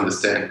yourself,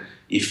 understand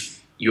if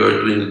you are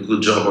doing a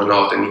good job or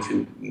not, and if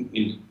you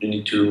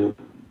need to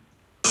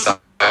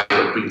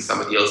or bring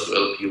somebody else to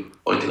help you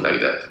or anything like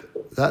that.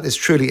 That is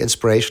truly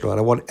inspirational, and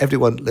I want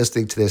everyone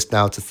listening to this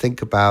now to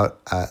think about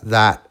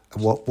that.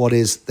 What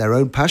is their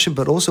own passion,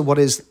 but also what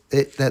is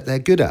it that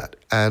they're good at.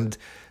 And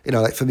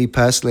like for me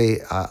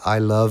personally, I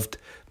loved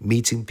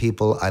meeting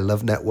people. I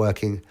love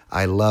networking.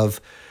 I love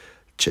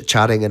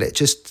chatting, and it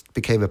just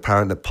became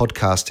apparent that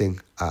podcasting,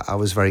 I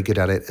was very good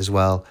at it as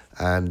well.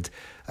 And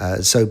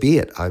so be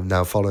it. I'm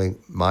now following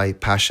my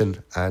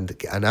passion, and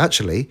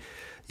actually,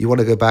 you want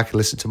to go back and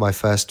listen to my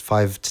first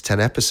 5 to 10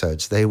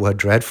 episodes. They were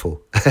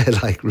dreadful.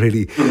 Like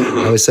really,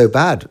 I was so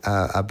bad.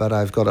 But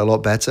I've got a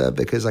lot better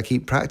because I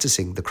keep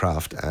practicing the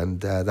craft,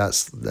 and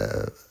that's,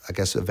 I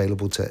guess,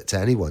 available to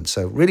anyone.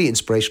 So really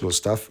inspirational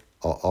stuff,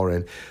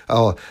 Oren.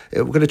 Oh,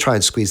 we're going to try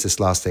and squeeze this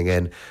last thing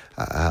in.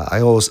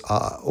 I always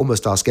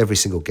almost ask every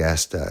single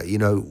guest,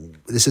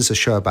 this is a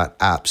show about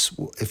apps.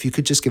 If you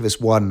could just give us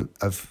one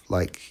of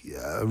like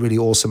a really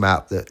awesome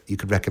app that you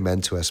could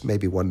recommend to us,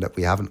 maybe one that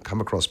we haven't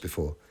come across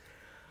before.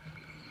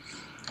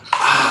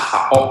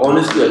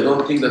 Honestly, I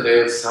don't think that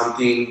I have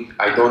something.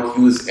 I don't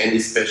use any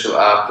special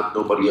app that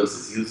nobody else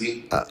is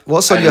using.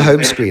 What's on your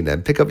home screen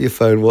then? Pick up your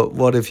phone.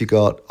 What have you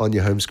got on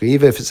your home screen,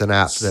 even if it's an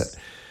app that...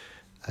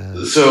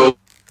 So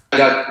I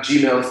got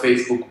Gmail,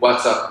 Facebook,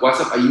 WhatsApp.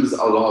 WhatsApp I use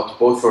a lot,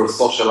 both for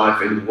social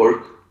life and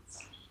work.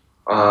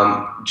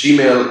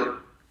 Gmail,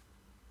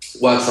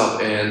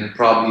 WhatsApp, and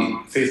probably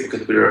Facebook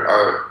and Twitter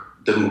are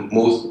the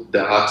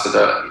apps that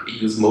I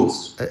use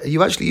most. Are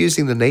you actually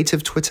using the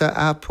native Twitter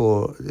app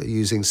or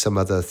using some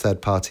other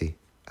third-party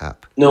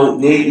app? No,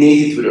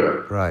 native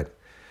Twitter app. Right.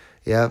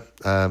 Yeah,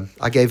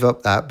 I gave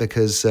up that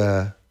because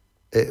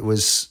it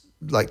was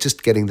like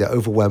just getting the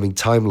overwhelming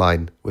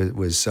timeline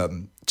was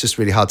just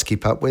really hard to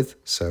keep up with.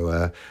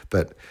 So,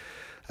 but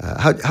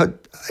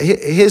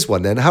here's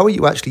one then. How are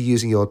you actually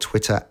using your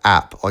Twitter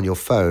app on your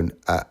phone?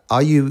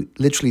 Are you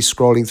literally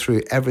scrolling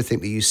through everything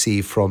that you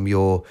see from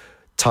your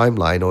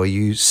timeline, or are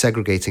you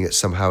segregating it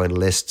somehow in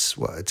lists?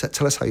 Well,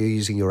 tell us how you're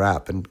using your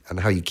app and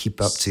how you keep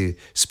up to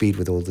speed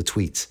with all the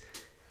tweets.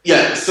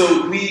 Yeah, so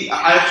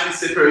I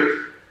actually separate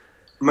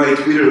my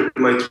Twitter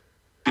to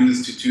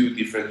two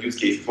different use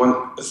cases.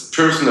 One is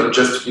personal,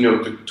 just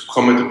to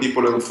comment on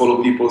people and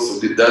follow people. So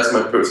that's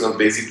my personal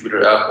basic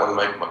Twitter app on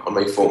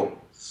my phone.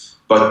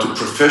 But to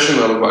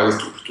professional wise,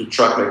 to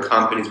track my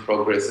company's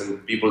progress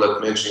and people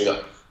that mentioning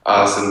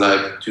us and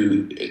like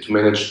to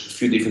manage a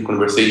few different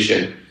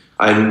conversations,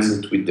 I'm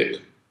using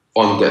TweetDeck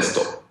on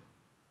desktop.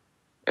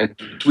 And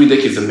TweetDeck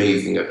is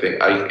amazing. I think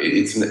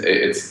unfortunately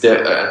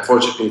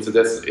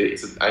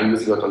I'm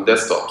using it on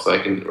desktop, so I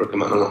can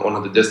recommend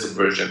on the desktop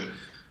version.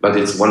 But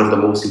it's one of the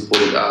most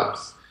important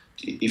apps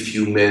if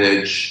you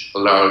manage a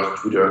large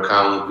Twitter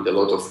account with a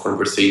lot of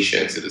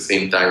conversations at the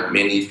same time.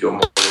 Mainly if you're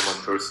more than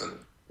one person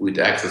with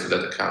access to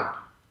that account.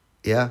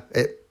 Yeah,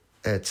 it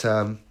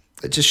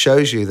just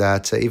shows you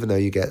that even though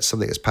you get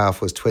something as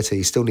powerful as Twitter,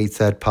 you still need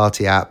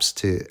third-party apps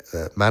to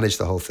manage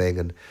the whole thing.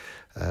 And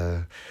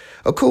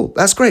oh, cool,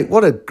 that's great.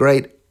 What a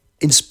great,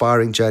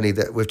 inspiring journey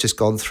that we've just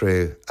gone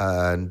through.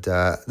 And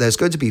there's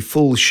going to be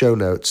full show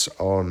notes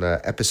on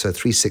episode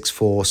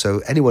 364.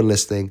 So anyone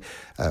listening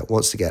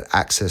wants to get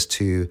access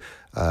to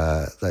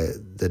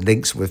the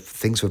links with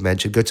things we've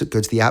mentioned, go to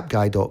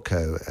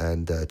theappguy.co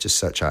and just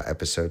search out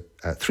episode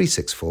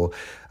 364.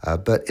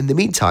 But in the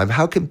meantime,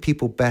 how can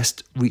people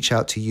best reach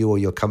out to you or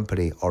your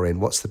company,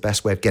 Oren? What's the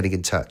best way of getting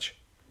in touch?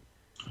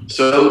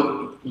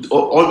 So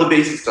all the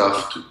basic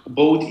stuff,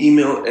 both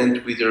email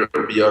and Twitter,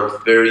 we are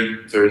very,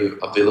 very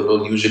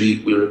available. Usually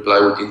we reply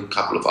within a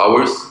couple of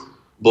hours,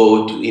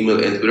 both to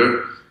email and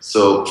Twitter.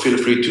 So feel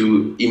free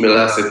to email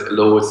us at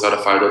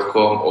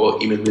hello@startafire.com or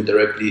email me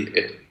directly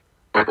at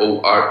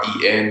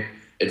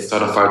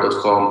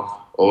oren@startafire.com,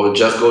 or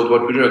just go to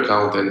our Twitter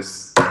account and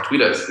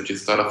tweet us, which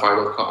is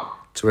startafire.com.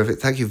 Terrific.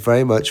 Thank you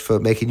very much for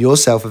making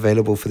yourself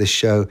available for this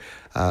show.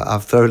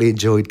 I've thoroughly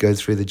enjoyed going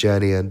through the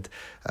journey, and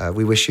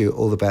we wish you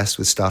all the best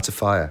with Start a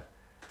Fire.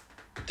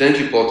 Thank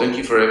you, Paul. Thank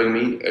you for having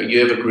me. You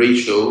have a great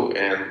show,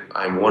 and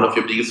I'm one of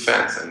your biggest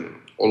fans and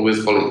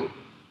always following.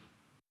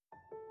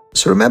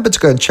 So remember to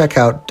go and check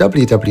out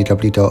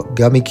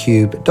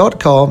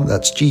www.gummicube.com,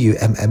 that's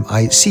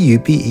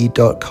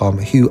GUMMICUBE.com,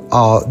 who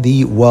are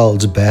the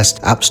world's best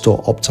App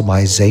Store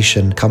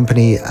optimization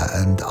company,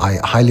 and I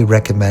highly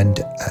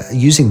recommend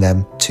using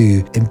them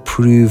to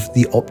improve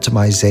the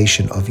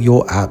optimization of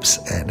your apps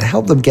and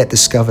help them get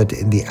discovered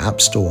in the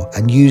App Store,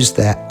 and use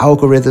their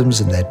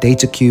algorithms and their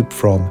data cube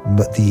from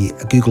the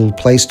Google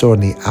Play Store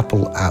and the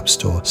Apple App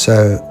Store.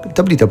 So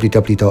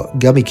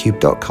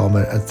www.gummicube.com,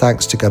 and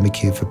thanks to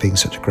Gummicube for being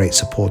such a great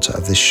supporter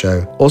of this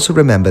show. Also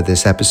remember,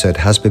 this episode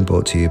has been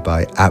brought to you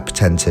by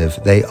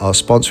Apptentive. They are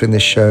sponsoring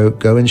this show.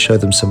 Go and show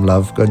them some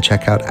love. Go and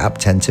check out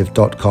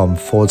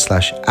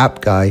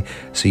apptentive.com/appguy.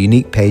 It's a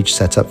unique page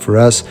set up for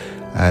us,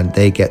 and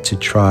they get to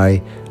try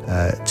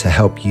to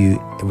help you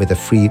with a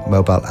free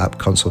mobile app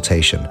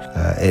consultation.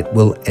 It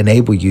will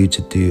enable you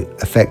to do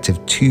effective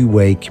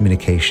two-way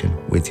communication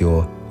with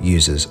your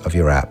users of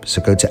your app. So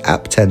go to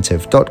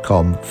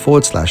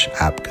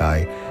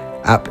apptentive.com/appguy,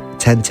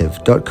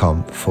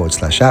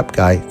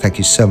 apptentive.com/appguy. Thank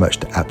you so much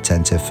to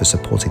Apptentive for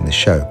supporting the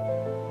show.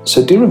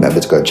 So do remember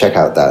to go and check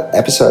out that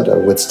episode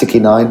with Sticky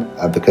 9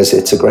 because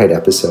it's a great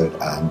episode,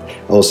 and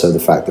also the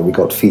fact that we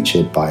got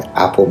featured by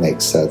Apple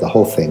makes the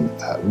whole thing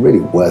really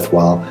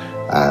worthwhile.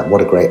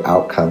 What a great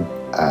outcome.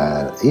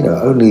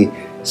 Only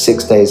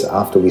 6 days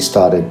after we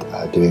started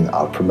doing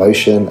our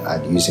promotion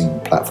and using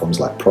platforms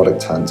like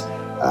Product Hunt,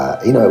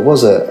 it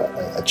was a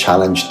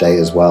challenge day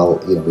as well.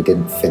 We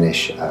didn't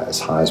finish as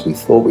high as we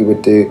thought we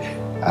would do,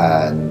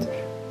 and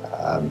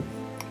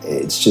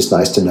it's just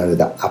nice to know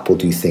that Apple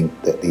do think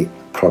that the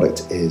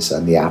product is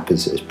and the app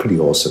is pretty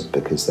awesome,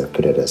 because they've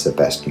put it as the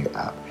best new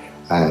app.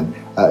 And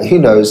who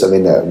knows? I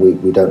mean,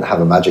 we don't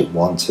have a magic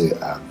wand to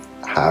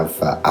have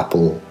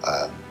Apple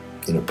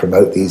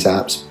promote these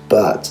apps,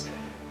 but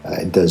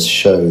it does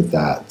show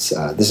that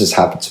this has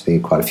happened to me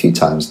quite a few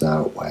times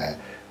now, where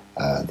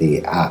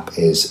the app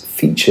is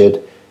featured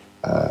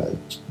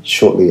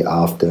shortly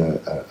after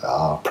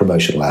our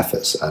promotional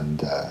efforts,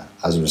 and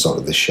as a result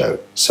of this show.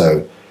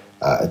 So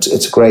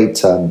it's a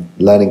great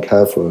learning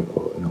curve for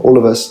all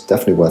of us,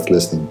 definitely worth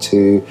listening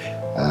to.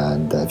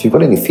 And if you've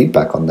got any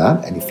feedback on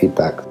that, any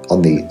feedback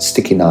on the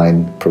Sticky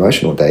 9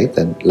 promotional day,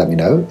 then let me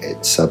know.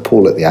 It's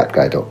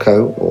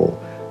paul@theappguy.co, or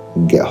you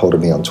can get a hold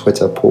of me on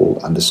Twitter,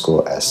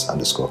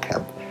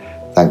 Paul_S_Kemp.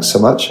 Thanks so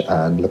much,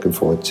 and looking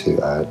forward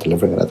to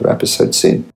delivering another episode soon.